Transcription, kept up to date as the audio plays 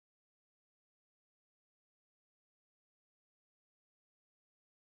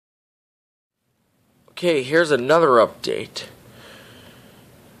Okay, here's another update.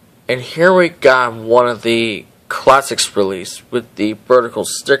 And here we got one of the classics release with the vertical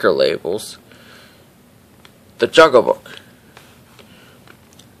sticker labels. The Jungle Book.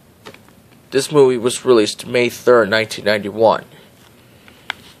 This movie was released May 3rd, 1991.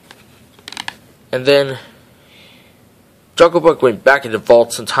 And then Jungle Book went back into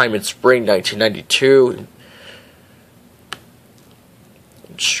vault sometime in spring 1992.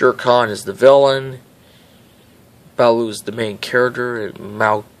 Shere Khan is the villain. Baloo is the main character, and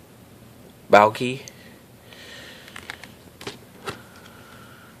Mowgli.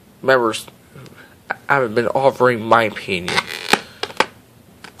 Members, I haven't been offering my opinion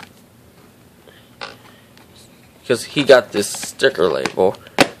because he got this sticker label.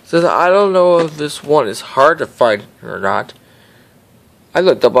 Says I don't know if this one is hard to find or not. I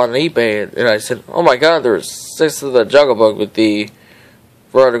looked up on eBay and I said, "Oh my God, there's 6 of the Jungle Book with the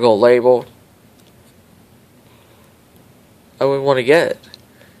vertical label. I wouldn't want to get it."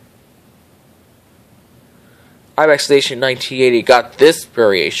 IMAX Station 1980 got this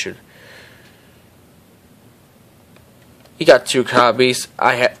variation. He got 2 copies.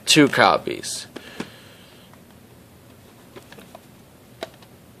 I had 2 copies.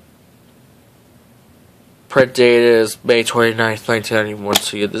 Print date is May 29th, 1991.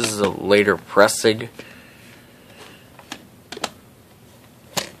 So yeah, this is a later pressing.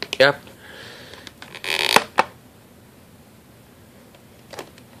 Yep.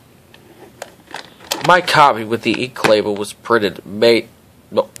 My copy with the ink label was printed March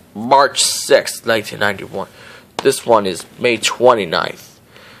 6th, 1991. This one is May 29th.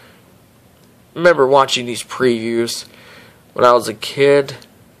 I remember watching these previews when I was a kid.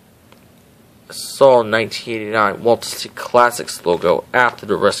 I saw 1989 Walt Disney Classics logo after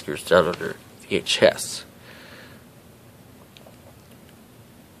the Rescuers down under VHS.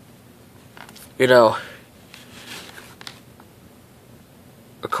 You know,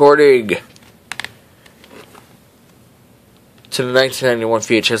 according to the 1991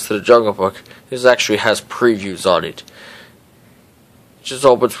 VHS of the Jungle Book, this actually has previews on it. It just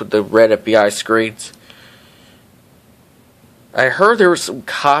opens with the red FBI screens. I heard there were some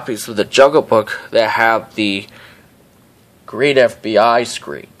copies of the Jungle Book that have the green FBI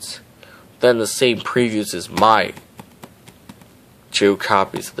screens. Then the same previews as my 2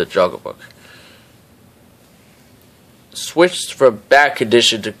 copies of the Jungle Book. Switched from bad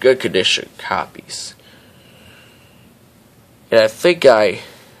condition to good condition copies. And I think I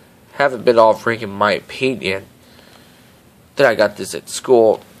haven't been offering in my opinion that I got this at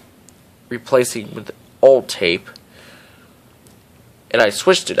school, replacing with the old tape, and I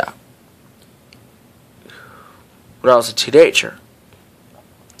switched it out when I was a teenager.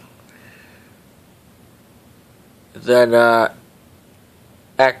 Then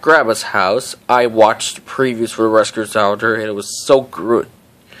at Grandma's house, I watched previews for the Rescuers Down Under, and it was so good.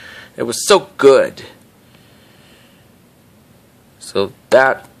 It was so good. So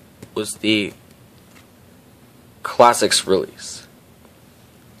that was the classics release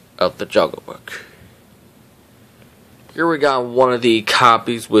of the Jungle Book. Here we got one of the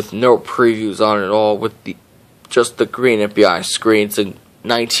copies with no previews on it at all, with just the green FBI screens and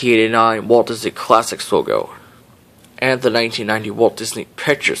 1989 Walt Disney Classics logo and the 1990 Walt Disney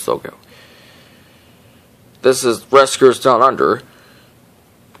Pictures logo. This is Rescuers Down Under.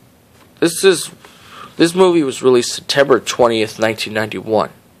 This movie was released September 20th, 1991.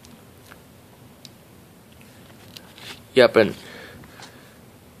 Yep, and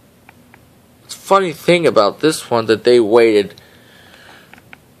the funny thing about this one that they waited.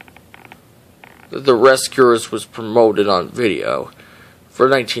 The Rescuers was promoted on video for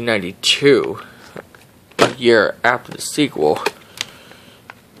 1992, a year after the sequel.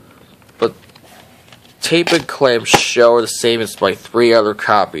 But tape and clamp show are the same as my 3 other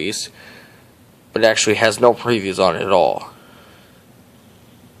copies, but it actually has no previews on it at all.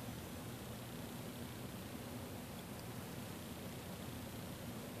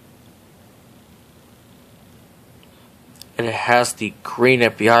 And it has the green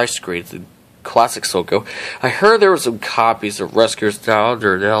FBI screens, the classics logo. I heard there were some copies of Rescuers Down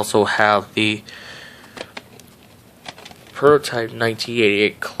Under that also have the prototype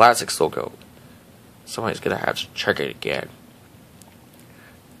 1988 classics logo. Somebody's gonna have to check it again.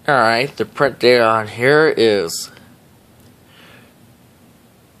 Alright, the print date on here is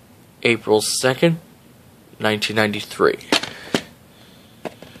April 2nd, 1993.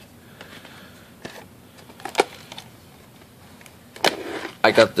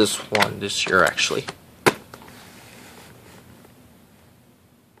 I got this one this year, actually.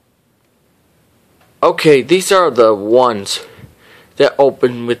 Okay, these are the ones that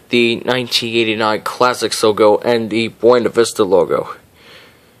opened with the 1989 Classics logo and the Buena Vista logo.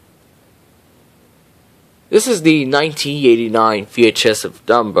 This is the 1989 VHS of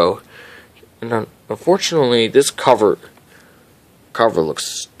Dumbo, and unfortunately this cover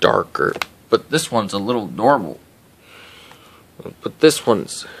looks darker, but this one's a little normal. But this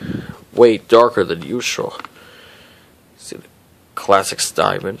one's way darker than usual. See the Classics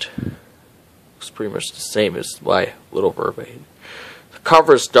diamond. Looks pretty much the same as my Little Mermaid. The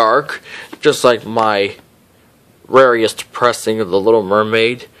cover's dark, just like my rarest pressing of the Little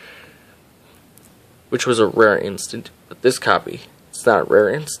Mermaid, which was a rare instant. But this copy, it's not a rare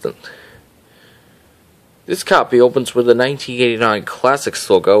instant. This copy opens with the 1989 Classics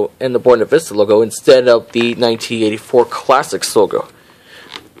logo and the Buena Vista logo instead of the 1984 Classics logo.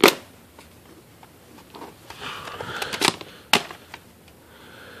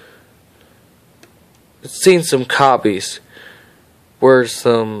 I've seen some copies where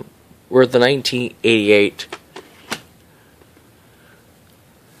the 1988,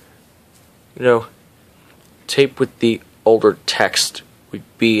 tape with the older text would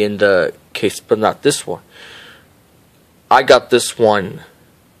be in the case, but not this one. I got this one,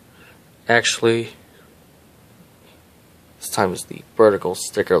 actually, this time is the vertical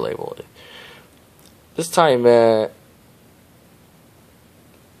sticker label. This time, this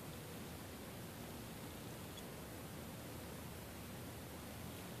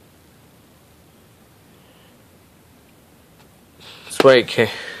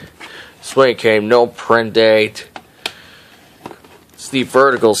way it came, no print date. It's the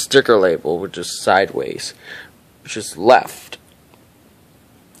vertical sticker label, which is sideways, which is left.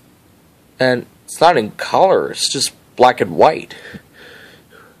 And it's not in color, it's just black and white.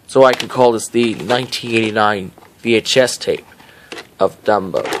 So I can call this the 1989 VHS tape of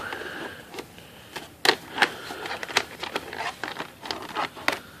Dumbo.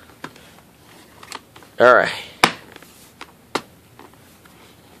 Alright.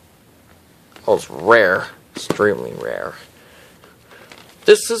 Oh, it's rare. Extremely rare.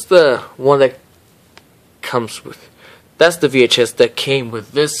 This is the one that comes with... That's the VHS that came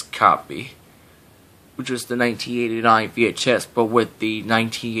with this copy, which was the 1989 VHS, but with the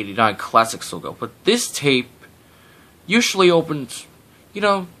 1989 Classics logo. But this tape usually opens...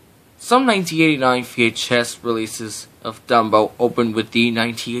 some 1989 VHS releases of Dumbo open with the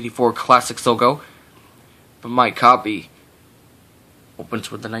 1984 Classics logo, but my copy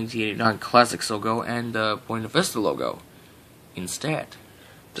opens with the 1989 Classics logo and the Buena Vista logo instead,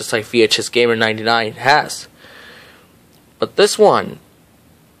 just like VHS Gamer 99 has. But this one,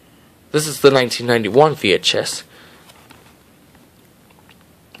 this is the 1991 VHS.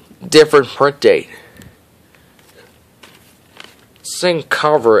 Different print date. Same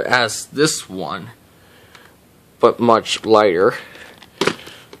cover as this one, but much lighter.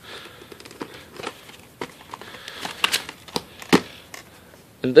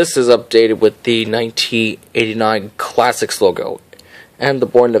 And this is updated with the 1989 Classics logo and the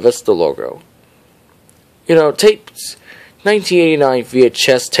Buena Vista logo. Tapes, 1989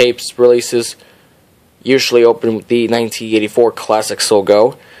 VHS tapes releases usually open with the 1984 Classics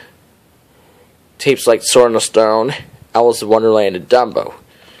logo. Tapes like Sword in the Stone, Alice in Wonderland, and Dumbo.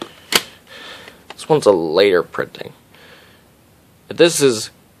 This one's a later printing. This is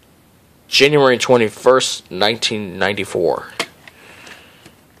January 21st, 1994.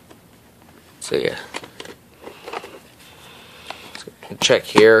 So yeah, check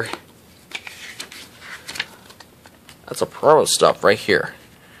here. That's a promo stuff right here.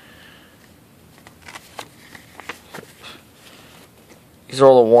 These are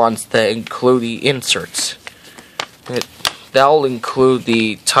all the ones that include the inserts. That'll include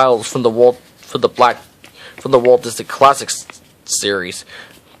the titles from the Walt Disney Classics series,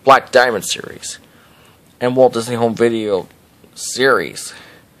 Black Diamond series, and Walt Disney Home Video series.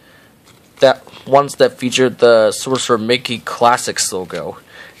 Ones that featured the Sorcerer Mickey Classics logo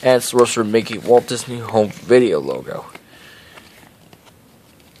and Sorcerer Mickey Walt Disney Home Video logo.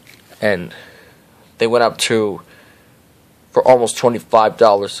 And they went up to, for almost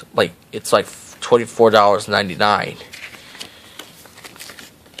 $25, it's like $24.99.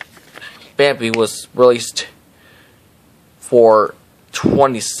 Bambi was released for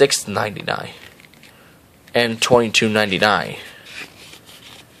 $26.99 and $22.99.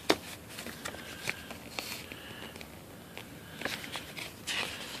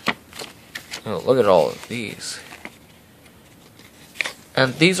 Oh, look at all of these.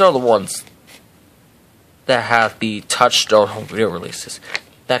 And these are the ones that have the Touchstone home video releases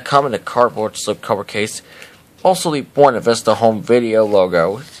that come in a cardboard slipcover case. Also the Buena Vista home video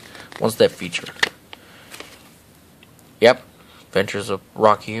logo, ones that feature. Yep, Adventures of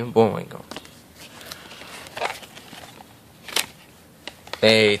Rocky and Bullwinkle.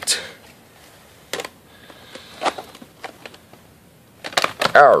 8.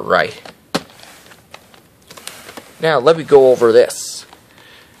 Alright. Now let me go over this.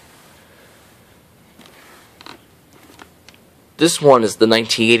 This one is the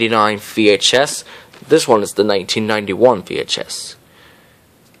 1989 VHS. This one is the 1991 VHS.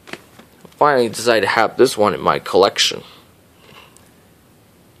 Finally decided to have this one in my collection.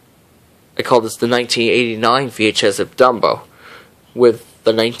 I call this the 1989 VHS of Dumbo, with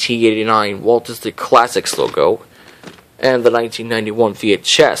the 1989 Walt Disney Classics logo, and the 1991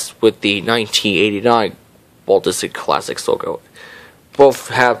 VHS with the 1989 Walt Disney Classics logo. Both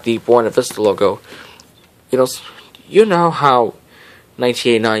have the Buena Vista logo. You know how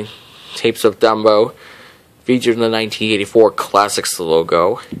 1989 Tapes of Dumbo featured the 1984 Classics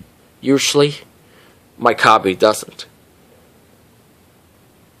logo? Usually, my copy doesn't.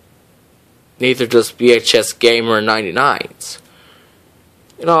 Neither does VHS Gamer 99's.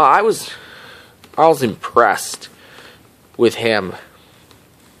 I was impressed with him.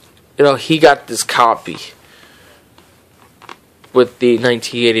 He got this copy with the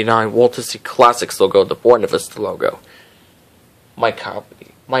 1989 Walt Disney Classics logo, the Buena Vista logo. My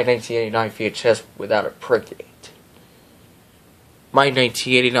copy, my 1989 VHS without a print date. My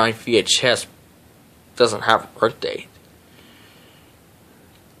 1989 VHS doesn't have a print date.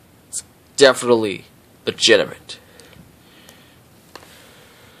 It's definitely legitimate.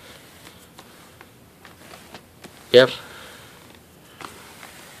 Yep.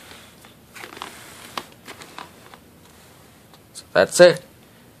 So that's it.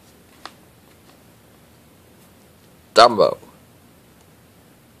 Dumbo.